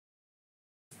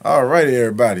All righty,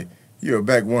 everybody. You're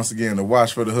back once again to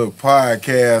Watch for the Hook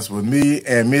podcast with me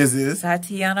and Mrs.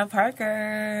 Tatiana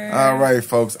Parker. All right,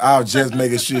 folks. I was just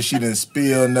making sure she didn't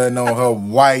spill nothing on her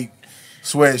white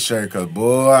sweatshirt because,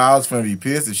 boy, I was going to be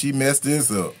pissed if she messed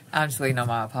this up. I'm just waiting on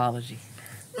my apology.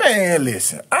 Man,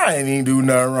 listen, I ain't even do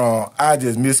nothing wrong. I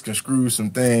just misconstrued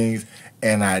some things,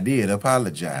 and I did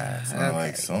apologize. Okay.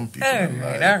 Unlike some people. All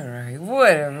right.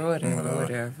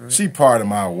 Whatever. She part of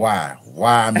my why.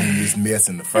 Why I'm in this mess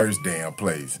in the first damn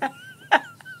place.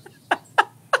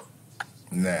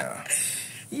 Now.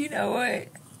 You know what?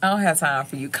 I don't have time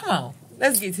for you. Come on.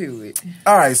 Let's get to it.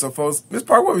 All right, so folks, Ms.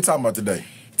 Park, what are we talking about today?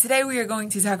 Today we are going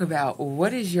to talk about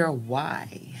what is your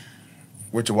why?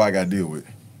 What your why got to deal with?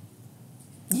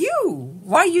 You.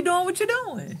 Why are you doing what you're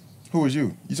doing? Who is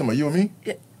you? You talking about you and me?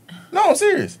 Yeah. No, I'm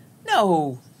serious.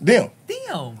 No. Them.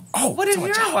 Oh, what is your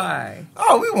why?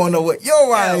 Oh, we want to know what your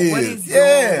why is. What is your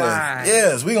why?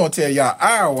 Yes, we going to tell y'all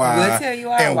our why. We'll tell you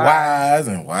our and why. whys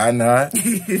and why not.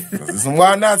 'Cause there's some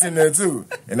why nots in there, too.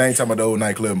 And I ain't talking about the old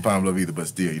nightclub in Palm Bluff either, but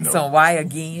still, you know. Some why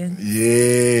again?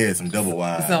 Yeah, some double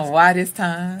whys. Some why this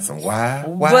time? Some why.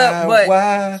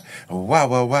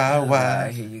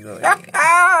 Here you go again.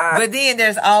 But then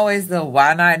there's always the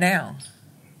why not now?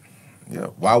 Yeah,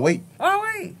 why wait? Why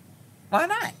wait? Why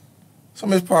not? So,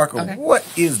 Ms. Parker, Okay. what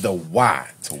is the why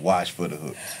to Watch for the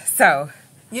Hook? So,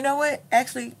 you know what?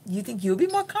 Actually, you think you'll be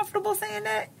more comfortable saying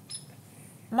that?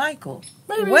 Michael,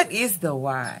 Maybe. what is the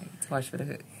why to Watch for the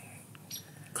Hook?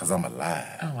 Because I'm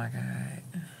alive. Oh, my God.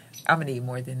 I'm going to need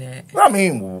more than that. I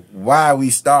mean, why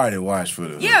we started Watch for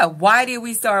the Hook. Yeah, why did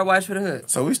we start Watch for the Hook?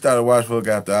 So we started Watch for the Hook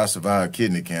after I survived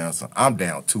kidney cancer. I'm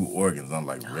down 2 organs,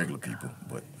 unlike regular people,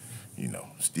 but, you know,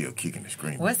 still kicking and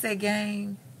screaming. What's that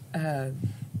game?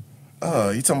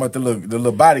 You talking about the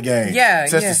little body game? Yeah,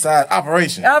 Test the size.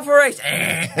 Operation. Operation.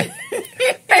 Hey,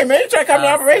 man, you try to call me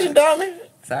Operation, darling?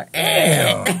 Sorry.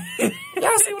 Damn.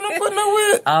 Y'all see what I'm putting up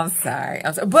with? I'm sorry.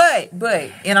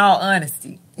 But in all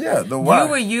honesty, yeah, the why. you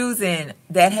were using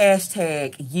that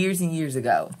hashtag years and years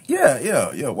ago.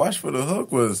 Yeah. Watch for the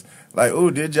Hook was like,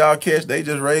 oh, did y'all catch they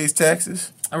just raised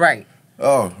taxes? Right.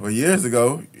 Oh, well, years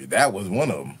ago, that was one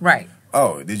of them. Right.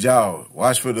 Oh, did y'all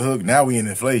Watch for the Hook? Now we in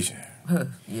inflation.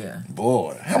 Yeah.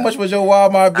 Boy, how much was your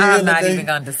Walmart bill? I'm not even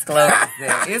going to disclose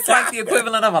that. It's like the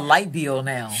equivalent of a light bill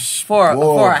now for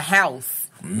a house.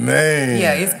 Man.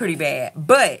 Yeah, it's pretty bad.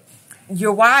 But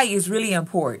your why is really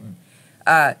important.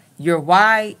 Your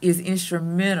why is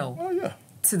instrumental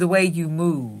to the way you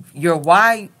move. Your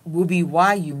why will be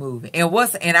why you move.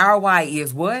 And our why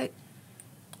is what?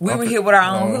 We were here with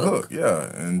our own hook. Yeah.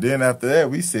 And then after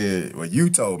that, we said, well, you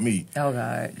told me. Oh,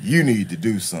 God. You need to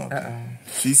do something.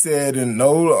 She said in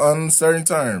no uncertain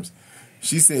terms,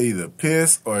 she said either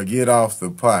piss or get off the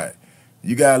pot.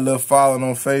 You got a little following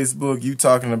on Facebook. You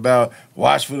talking about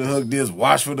Watch for the Hook this,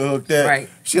 Watch for the Hook that. Right.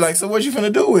 She like, so what you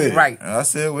finna do with it? Right. And I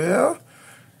said, well,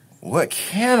 what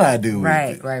can I do with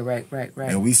it? Right.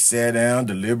 And we sat down,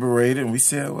 deliberated, and we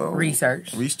said, well.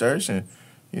 Research, and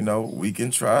you know, we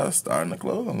can try starting a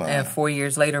clothing line. And 4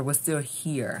 years later, we're still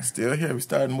here. Still here. We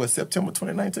started in, September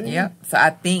 2019? Yeah. So I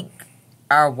think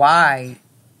our why,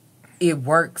 it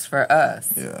works for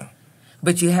us. Yeah.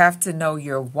 But you have to know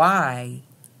your why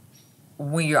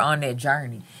when you're on that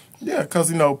journey. Yeah,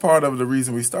 because, you know, part of the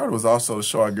reason we started was also to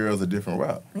show our girls a different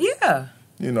route. Yeah.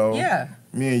 You know? Yeah.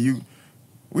 Me and you,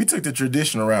 we took the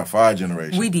traditional route for our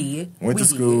generation. We did. Went to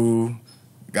school.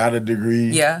 Got a degree.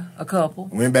 Yeah, a couple.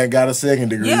 Went back, got a second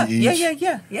degree each.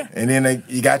 Yeah. And then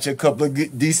you got you a couple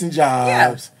of decent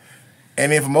jobs. Yeah.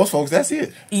 And then for most folks, that's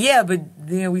it. Yeah, but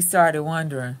then we started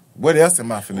wondering. What else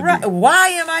am I finna do? Why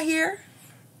am I here?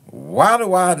 Why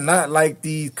do I not like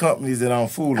these companies that I'm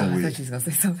fooling with? I thought you was going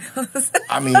to say something else.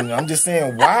 I mean, I'm just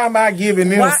saying, why am I giving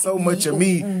them so much of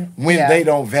me when they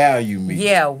don't value me?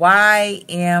 Yeah, why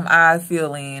am I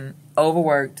feeling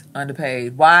overworked,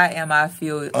 underpaid? Why am I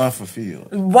feeling unfulfilled?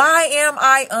 Why am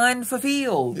I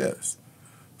unfulfilled? Yes.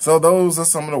 So those are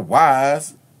some of the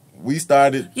whys we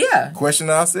started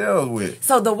questioning ourselves with.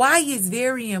 So the why is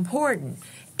very important.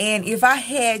 And if I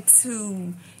had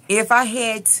to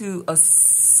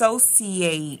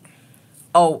associate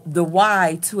the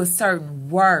why to a certain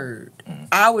word,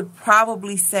 I would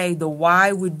probably say the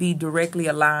why would be directly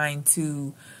aligned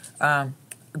to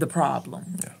the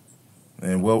problem. Yeah.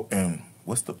 And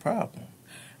what's the problem?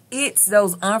 It's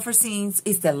those unforeseen,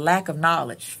 it's the lack of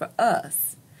knowledge for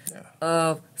us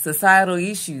of societal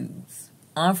issues,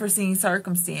 unforeseen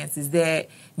circumstances that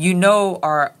you know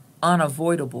are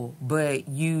unavoidable, but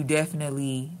you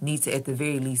definitely need to, at the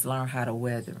very least, learn how to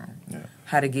weather them. Yeah.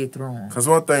 How to get through them. Because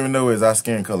one thing we know is our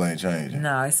skin color ain't changing.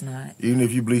 No, it's not. Even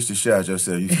if you bleach the shit out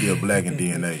yourself, you still black in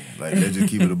DNA. Like, they just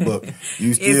keep it a book.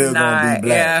 You still gonna be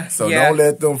black. Yeah, so don't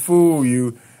let them fool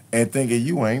you and thinking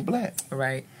you ain't black.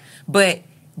 Right. But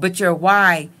your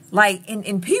why, like,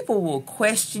 and people will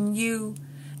question you,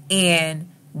 and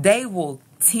they will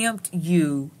tempt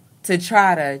you to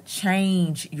try to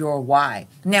change your why.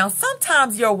 Now,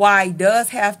 sometimes your why does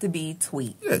have to be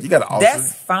tweaked. Yeah, you got to alter.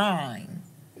 That's fine.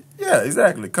 Yeah,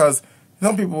 exactly. Because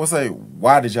some people will say,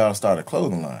 why did y'all start a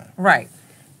clothing line? Right.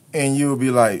 And you'll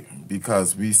be like,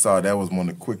 because we saw that was one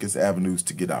of the quickest avenues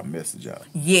to get our message out.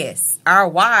 Yes. Our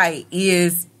why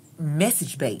is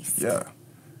message-based. Yeah.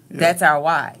 That's our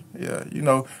why. Yeah. You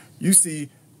know, you see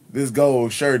this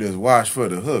gold shirt is washed for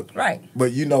the hook. Right.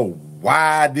 But you know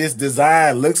why this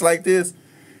design looks like this?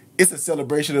 It's a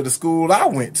celebration of the school I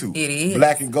went to. It is.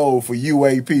 Black and gold for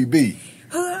UAPB.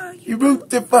 You root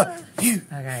the fuck you.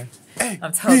 Okay. Hey,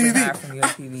 I'm totally not from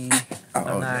UAPB.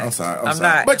 I'm sorry.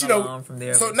 Not. But you know, from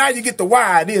there. So now you get the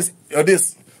why this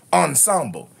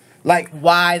ensemble. Like,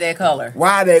 why that color?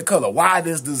 Why that color? Why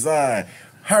this design?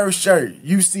 Her shirt.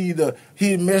 You see the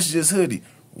Hidden Messages hoodie.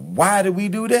 Why did we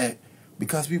do that?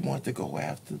 Because we want to go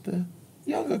after the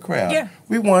younger crowd. Yeah.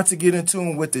 We want to get in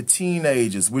tune with the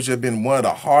teenagers, which have been one of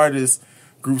the hardest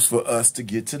groups for us to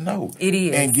get to know. It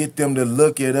is. And get them to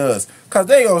look at us. Because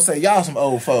they going to say, y'all some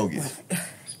old fogies.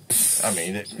 I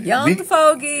mean, young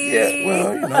fogies. Yeah,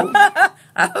 well, you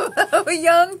know.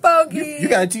 Young fogies. You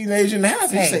got a teenager in the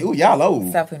house and you say, ooh, y'all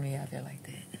old. Stop putting me out there like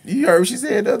that. You heard what she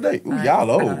said the other day. Ooh, y'all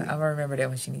old. I remember that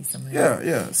when she needs some help.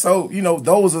 Yeah. So, you know,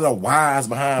 those are the whys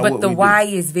behind what we do. But the why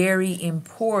is very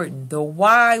important. The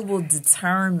why will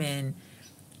determine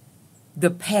the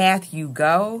path you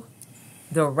go,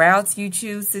 the routes you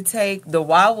choose to take. The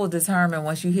why will determine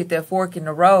once you hit that fork in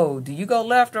the road, do you go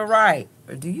left or right?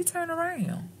 Or do you turn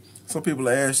around? Some people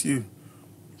ask you,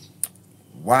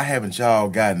 why haven't y'all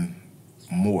gotten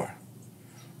more?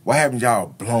 Why haven't y'all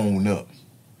blown up?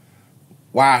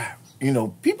 Why, you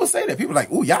know, people say that. People are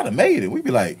like, ooh, y'all done made it. We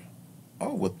be like,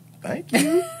 oh, well, thank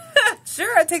you.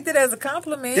 Sure, I take that as a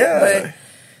compliment. Yeah. But,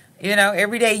 you know,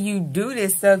 every day you do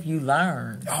this stuff, you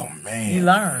learn. Oh, man. You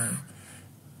learn.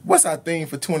 What's our theme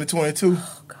for 2022?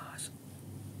 Oh, gosh.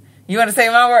 You want to say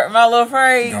my little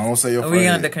phrase? Don't say your phrase. We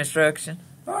under construction.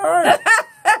 All right.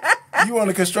 You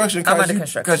under construction? I'm under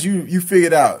construction. Because you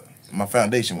figured out my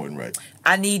foundation wasn't right.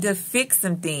 I need to fix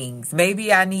some things.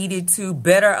 Maybe I needed to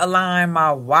better align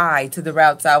my why to the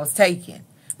routes I was taking.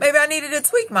 Maybe I needed to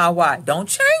tweak my why. Don't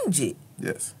change it.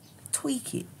 Yes.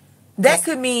 Tweak it. That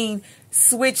could mean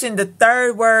switching the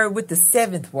third word with the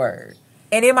seventh word.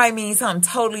 And it might mean something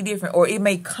totally different, or it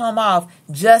may come off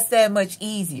just that much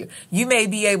easier. You may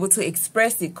be able to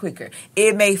express it quicker.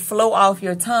 It may flow off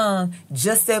your tongue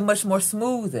just that much more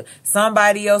smoother.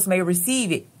 Somebody else may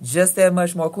receive it just that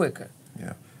much more quicker.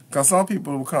 Yeah. Because some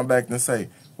people will come back and say,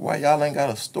 why y'all ain't got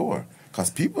a store? Because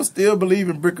people still believe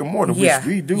in brick and mortar, which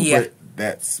we do, but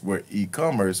that's where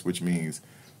e-commerce, which means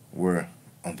we're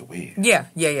on the web. Yeah.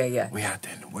 We out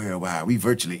there in the world wide. We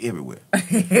virtually everywhere.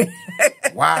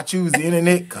 Why I choose the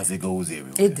internet? Because it goes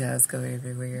everywhere. It does go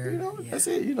everywhere. You know, that's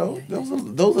it. You know, those are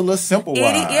little simple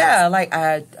whys. Yeah, like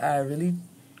I really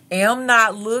am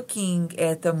not looking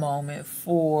at the moment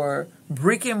for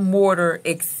brick and mortar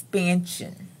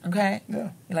expansion. Okay?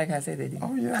 Yeah. You like how I said that, didn't you?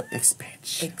 Oh, yeah.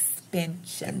 Expansion.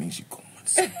 That means you're going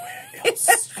somewhere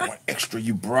else. Going extra.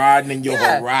 You broadening your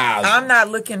horizon. I'm not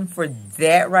looking for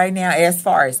that right now as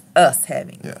far as us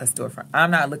having a storefront.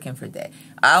 I'm not looking for that.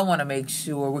 I want to make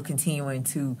sure we're continuing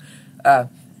to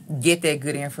get that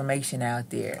good information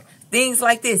out there. Things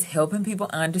like this, helping people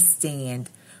understand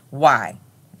why.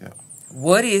 Yeah.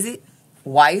 What is it?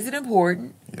 Why is it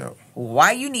important? Yeah.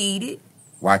 Why you need it?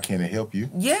 Why can it help you?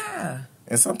 Yeah.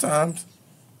 And sometimes,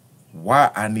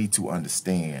 why I need to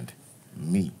understand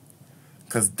me.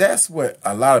 Because that's what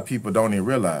a lot of people don't even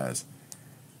realize.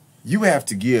 You have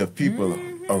to give people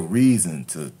a reason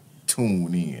to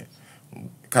tune in.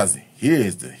 Because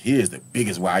here's the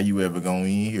biggest why you ever going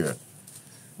in here.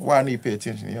 Why I need to pay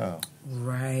attention to y'all.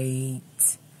 Right.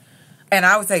 And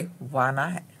I would say, why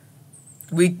not?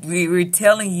 We're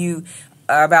telling you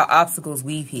about obstacles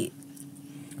we've hit.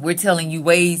 We're telling you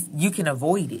ways you can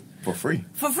avoid it. For free.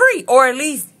 For free. Or at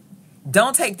least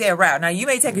don't take that route. Now, you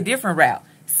may take a different route.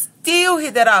 Still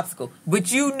hit that obstacle.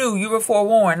 But you knew you were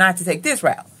forewarned not to take this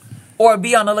route. Or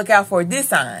be on the lookout for this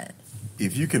sign.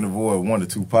 If you can avoid 1 to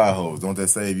 2 potholes, don't that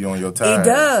save you on your time? It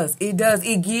does. It does.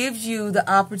 It gives you the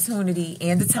opportunity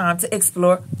and the time to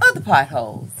explore other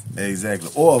potholes. Exactly.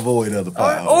 Or avoid other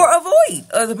potholes. Or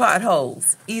avoid other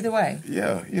potholes. Either way.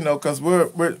 Yeah, because we're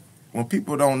when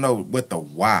people don't know what the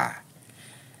why,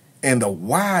 and the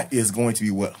why is going to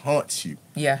be what haunts you.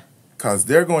 Yeah. Because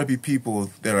there are going to be people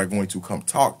that are going to come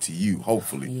talk to you,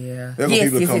 hopefully. Yeah. There are going to be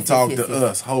people that come talk to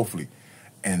us, hopefully.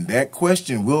 And that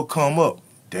question will come up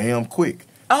damn quick.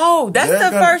 Oh, that's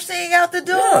the first thing out the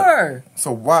door. Yeah.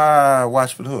 So why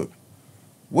watch for the hook?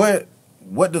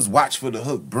 What does watch for the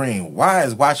hook bring? Why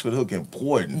is watch for the hook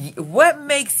important? What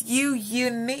makes you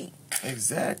unique?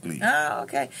 Exactly. Oh,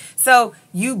 okay. So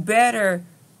you better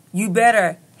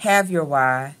have your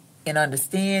why and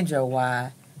understand your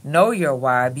why, know your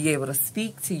why, be able to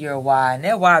speak to your why, and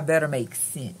that why better make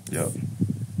sense. Yep.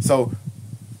 So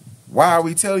why are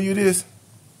we telling you this?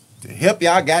 To help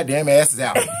y'all goddamn asses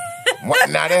out.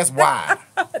 Now that's why.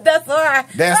 That's why.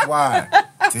 That's why.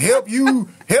 To help you,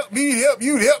 help me, help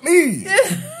you, help me.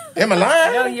 Am I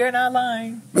lying? No, you're not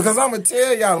lying. Because I'm going to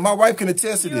tell y'all, my wife can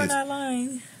attest to this. You're not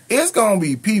lying. It's going to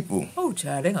be people. Oh,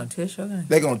 child, they're going to test your gun.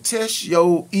 They're going to test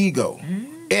your ego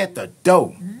at the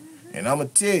door. And I'm going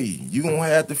to tell you, you're going to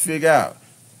have to figure out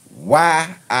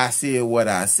why I said what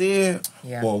I said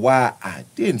or why I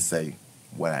didn't say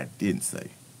what I didn't say.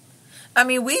 I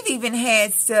mean, we've even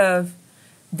had stuff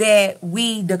that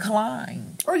we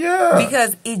declined. Oh, yeah.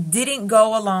 Because it didn't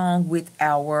go along with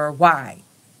our why.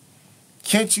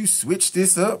 Can't you switch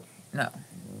this up? No.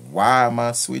 Why am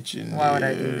I switching Why would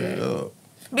I do that? up?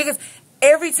 Because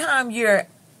every time you're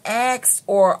asked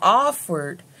or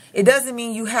offered, it doesn't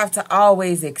mean you have to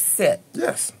always accept.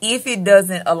 Yes. If it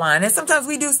doesn't align. And sometimes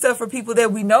we do stuff for people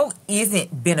that we know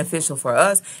isn't beneficial for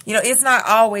us. You know, it's not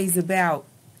always about,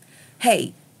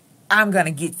 hey, I'm going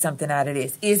to get something out of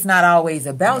this. It's not always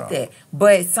about that.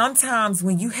 But sometimes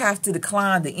when you have to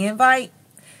decline the invite,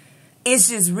 it's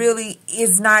just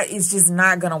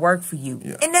not going to work for you.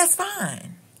 Yeah. And that's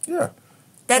fine. Yeah.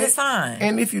 That is fine.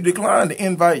 And if you decline the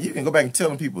invite, you can go back and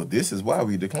tell people this is why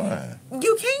we decline.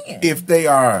 You can. If they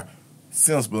are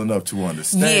sensible enough to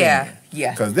understand. Yeah,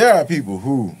 yeah. Because there are people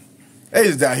who, they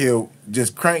just out here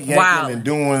just crank yanking and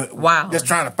doing, just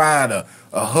trying to find a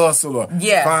hustle or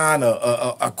find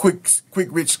a quick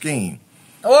rich scheme.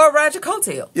 Or a Roger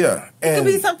Coattail. Yeah. It could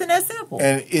be something that simple.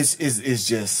 And it's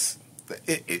just,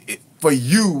 for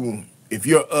you, if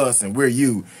you're us and we're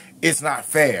you, it's not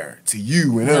fair to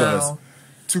you and us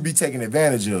to be taken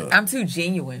advantage of. I'm too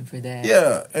genuine for that.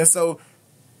 Yeah. And so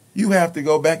you have to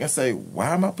go back and say,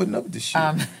 why am I putting up with this shit?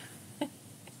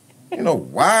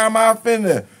 Why am I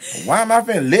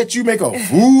finna let you make a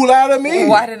fool out of me?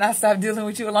 Why didn't I stop dealing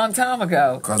with you a long time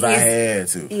ago? Because I had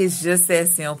to. It's just that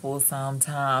simple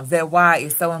sometimes. That why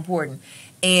is so important.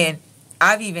 And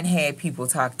I've even had people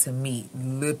talk to me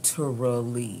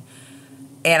literally.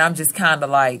 And I'm just kind of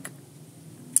like,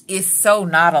 it's so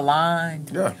not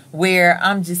aligned. Yeah. Where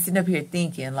I'm just sitting up here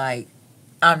thinking, like,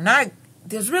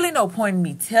 there's really no point in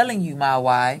me telling you my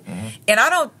why. Mm-hmm. And I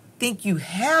don't think you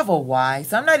have a why.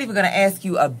 So I'm not even going to ask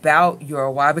you about your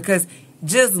why, because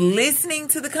just listening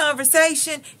to the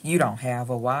conversation, you don't have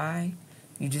a why.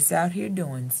 You just out here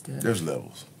doing stuff. There's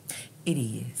levels. It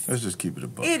is. Let's just keep it a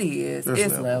buck. It is.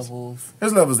 It's levels.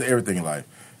 There's levels to everything in life.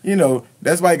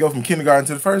 That's why you go from kindergarten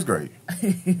to the first grade.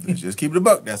 Let's just keep it a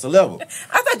buck. That's a level.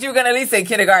 I thought you were going to at least say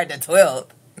kindergarten to 12th.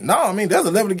 No, I mean, there's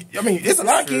a level. It's a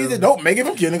lot of kids that don't make it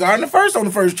from kindergarten on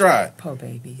the first try. Poor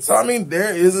babies. So,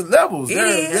 there is levels.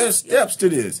 There's steps to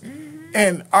this. Mm-hmm.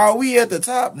 And are we at the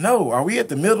top? No. Are we at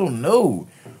the middle? No.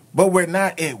 But we're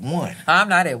not at one. I'm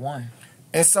not at one.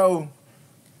 And so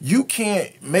you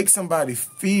can't make somebody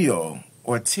feel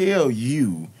or tell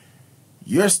you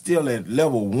you're still at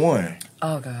level one.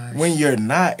 Oh, gosh. When you're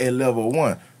not at level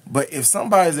one. But if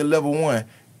somebody's at level one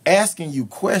asking you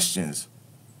questions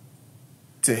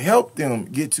to help them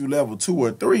get to level 2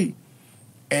 or 3,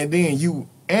 and then you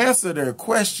answer their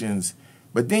questions,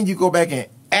 but then you go back and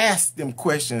ask them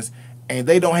questions, and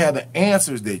they don't have the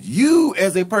answers that you,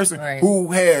 as a person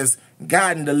who has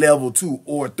gotten to level 2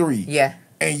 or 3,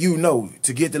 and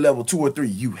to get to level 2 or 3,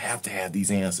 you have to have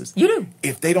these answers. You do.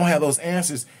 If they don't have those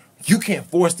answers, you can't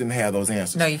force them to have those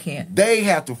answers. No, you can't. They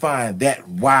have to find that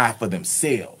why for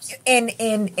themselves. And that's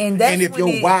and if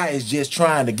your why is just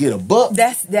trying to get a buck,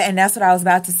 and that's what I was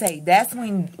about to say. That's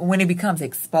when it becomes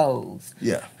exposed.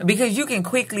 Yeah. Because you can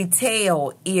quickly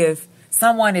tell if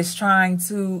someone is trying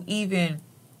to even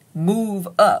move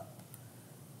up.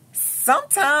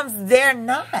 Sometimes they're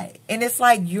not. And it's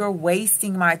like, you're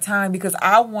wasting my time, because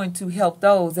I want to help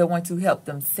those that want to help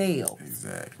themselves.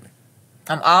 Exactly.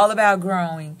 I'm all about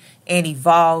growing and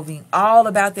evolving, all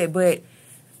about that. But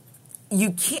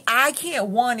I can't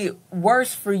want it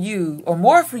worse for you or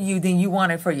more for you than you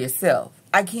want it for yourself.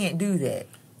 I can't do that.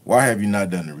 Why have you not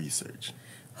done the research?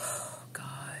 Oh,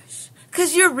 gosh.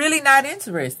 Because you're really not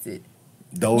interested.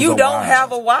 Those you are don't whys.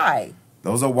 have a why.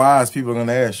 Those are whys people are going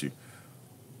to ask you.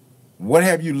 What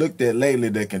have you looked at lately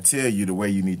that can tell you the way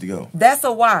you need to go? That's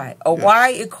a why. A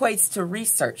why equates to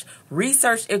research.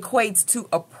 Research equates to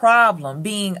a problem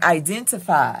being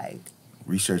identified.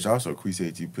 Research also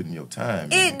appreciates you putting your time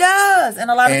It does.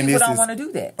 And a lot of people don't this want to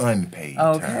do that. Unpaid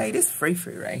Okay, time. this free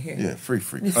right here. Yeah, free.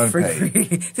 This Unpaid.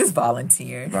 free. This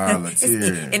volunteer.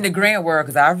 Volunteering. In the grant world,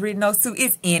 because I've written those too,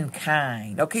 it's in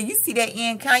kind. Okay, you see that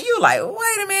in kind, you like,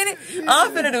 wait a minute.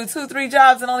 I'm finna do 2-3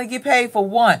 jobs and only get paid for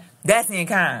one. That's in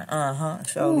kind.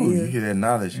 Show Ooh, you. you hear that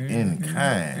knowledge in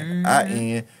kind.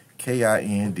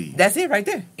 INKIND. That's it right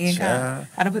there. In Child. kind.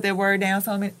 I done put that word down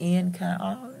so many in kind.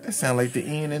 Oh. That sound like the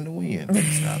end and the wind.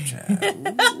 Stop, child.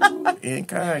 Ooh, in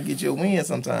kind get you a win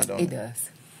sometimes, don't it? It does.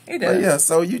 It does. But yeah,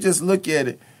 so you just look at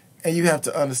it and you have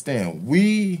to understand,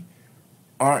 we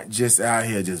aren't just out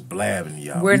here just blabbing to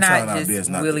y'all. We're trying not our best just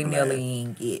not to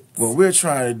willy-nillying it. What we're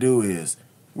trying to do is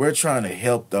we're trying to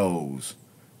help those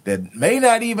that may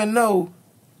not even know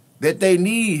that they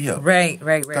need help. Right.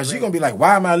 Because you're going to be like,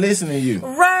 why am I listening to you?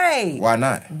 Right. Why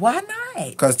not? Why not?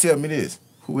 Because tell me this.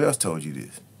 Who else told you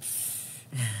this?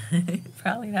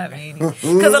 Probably not me.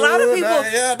 Because a lot of people,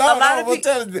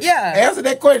 Answer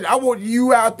that question. I want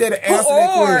you out there to answer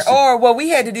that question. Or what we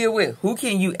had to deal with. Who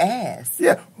can you ask?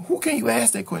 Yeah. Who can you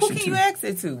ask that question to? Who can you ask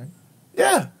it to?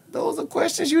 Yeah. Those are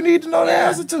questions you need to know the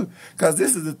answer to. Because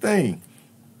this is the thing.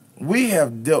 We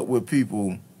have dealt with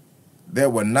people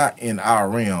that were not in our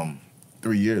realm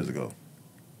 3 years ago.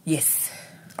 Yes.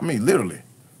 I mean, literally.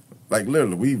 Like,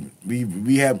 literally. We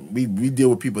deal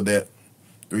with people that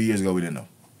 3 years ago we didn't know.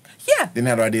 Yeah. Didn't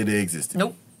have no idea they existed.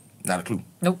 Nope. Not a clue.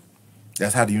 Nope.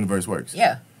 That's how the universe works.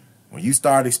 Yeah. When you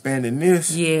start expanding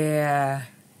this, yeah,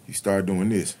 you start doing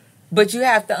this. But you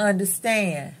have to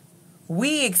understand,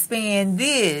 we expand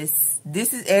this.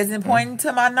 This is as in pointing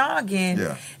to my noggin.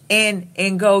 Yeah.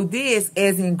 And go this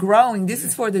as in growing. This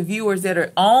is for the viewers that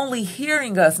are only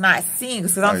hearing us, not seeing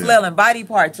us. Because I'm flailing body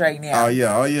parts right now. Oh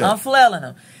yeah. I'm flailing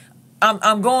them.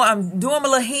 I'm doing my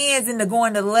little hands into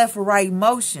going to the left or right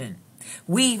motion.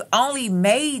 We've only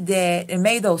made that and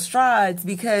made those strides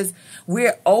because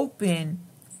we're open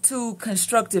to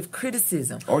constructive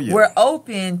criticism. Oh, yeah. We're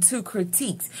open to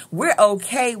critiques. We're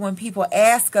okay when people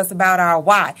ask us about our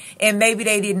why, and maybe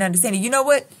they didn't understand it. You know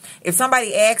what? If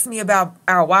somebody asks me about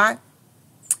our why,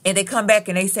 and they come back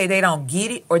and they say they don't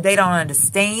get it or they don't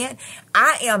understand,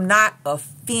 I am not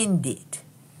offended.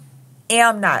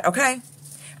 Am not, okay?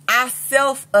 I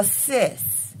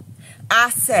self-assess. I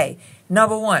say,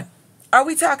 number one, are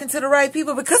we talking to the right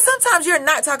people? Because sometimes you're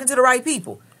not talking to the right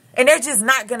people. And they're just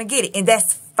not going to get it. And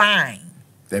that's fine.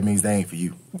 That means they ain't for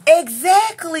you.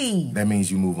 Exactly. That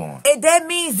means you move on. And that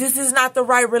means this is not the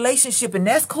right relationship. And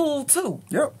that's cool, too.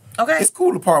 Yep. Okay? It's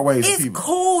cool to part ways with It's people.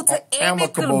 cool to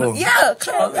amicable. Yeah.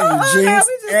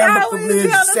 Amicably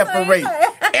separate.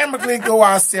 Amicably go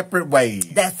our separate ways.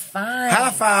 That's fine. High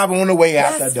five on the way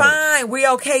out the door. That's fine.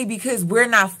 We're okay because we're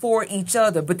not for each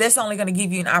other. But that's only going to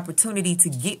give you an opportunity to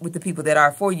get with the people that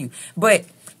are for you. But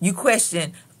you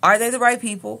question, are they the right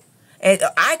people? And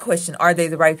I question, are they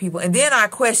the right people? And then I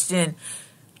question,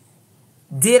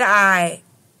 did I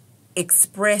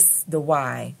express the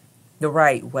why the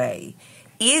right way?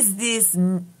 Is this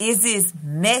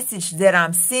message that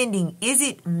I'm sending, is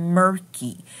it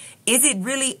murky? Is it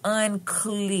really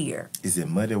unclear? Is it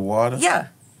muddy water? Yeah.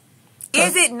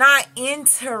 Is it not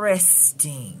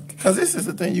interesting? Because this is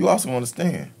the thing you also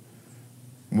understand.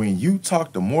 When you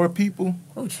talk to more people,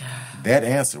 that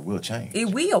answer will change. It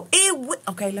will. It will.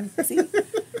 Okay, let me see.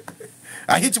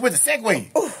 I hit you with a segue.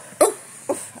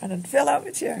 I done fell out of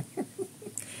a chair.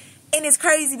 And it's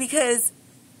crazy because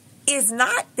it's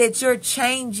not that you're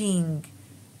changing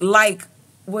like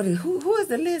who is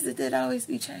the lizard that always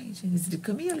be changing? Is it the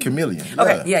chameleon? Chameleon.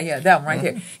 Okay, yeah, that one right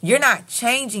there. You're not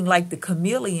changing like the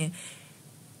chameleon.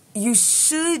 You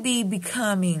should be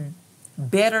becoming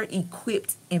better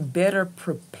equipped and better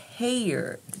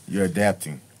prepared. You're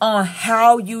adapting on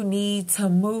how you need to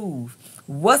move.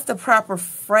 What's the proper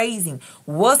phrasing?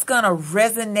 What's going to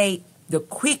resonate the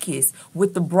quickest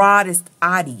with the broadest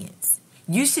audience?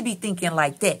 You should be thinking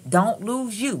like that. Don't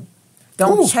lose you.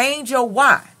 Don't change your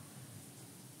why.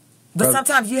 But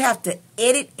sometimes you have to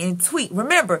edit and tweak.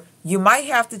 Remember, you might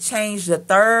have to change the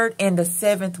third and the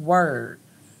seventh word.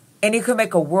 And it could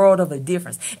make a world of a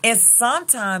difference. And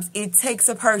sometimes it takes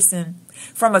a person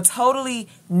from a totally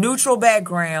neutral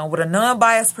background with a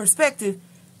non-biased perspective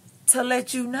to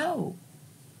let you know.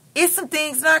 It's some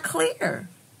things not clear.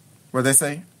 What they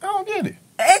say? I don't get it.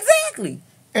 Exactly.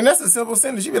 And that's a simple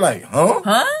sentence. You be like, huh?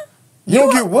 Huh? You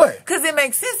don't get what? Because it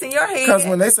makes sense in your head. Because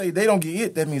when they say they don't get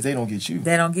it, that means they don't get you.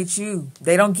 They don't get you.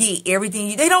 They don't get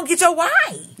everything. They don't get your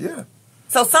why. Yeah.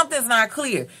 So something's not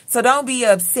clear. So don't be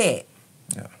upset.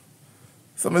 Yeah.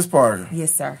 So, Miss Parker.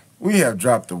 Yes, sir. We have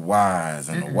dropped the whys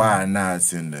and the why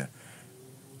nots and the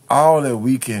all that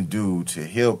we can do to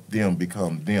help them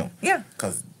become them. Yeah.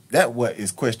 Because that what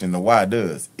is questioning the why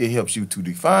does. It helps you to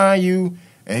define you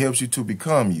and helps you to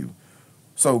become you.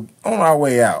 So on our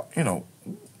way out, you know,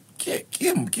 give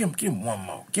him one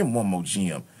more. Give him one more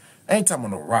gem. I ain't talking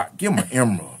about no rock. Give him an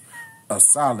emerald, a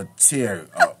solitaire,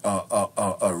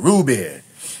 a ruby,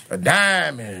 a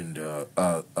diamond,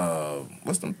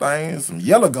 what's them things? Some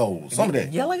yellow gold. Some of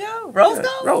that. Yellow gold? Rose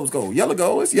gold? Rose gold. Yellow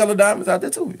gold. It's yellow diamonds out there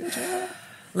too.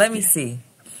 Let me see.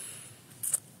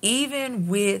 Even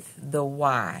with the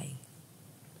why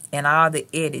and all the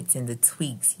edits and the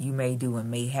tweaks you may do and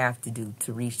may have to do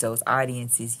to reach those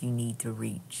audiences you need to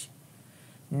reach,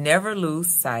 never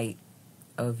lose sight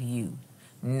of you.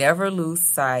 Never lose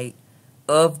sight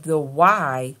of the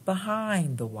why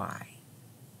behind the why.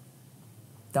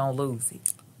 Don't lose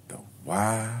it. The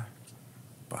why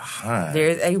behind.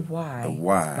 There's a why. The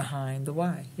why. Behind the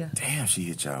why. Yeah. Damn, she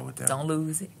hit y'all with that. Don't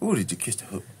lose it. Ooh, did you kiss the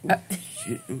hook? Ooh,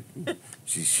 shit. Ooh.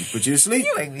 She put you to sleep.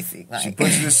 You make me sick. Like. She put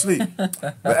you to sleep.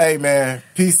 But hey, man,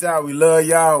 peace out. We love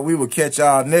y'all. We will catch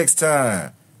y'all next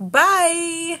time.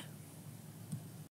 Bye.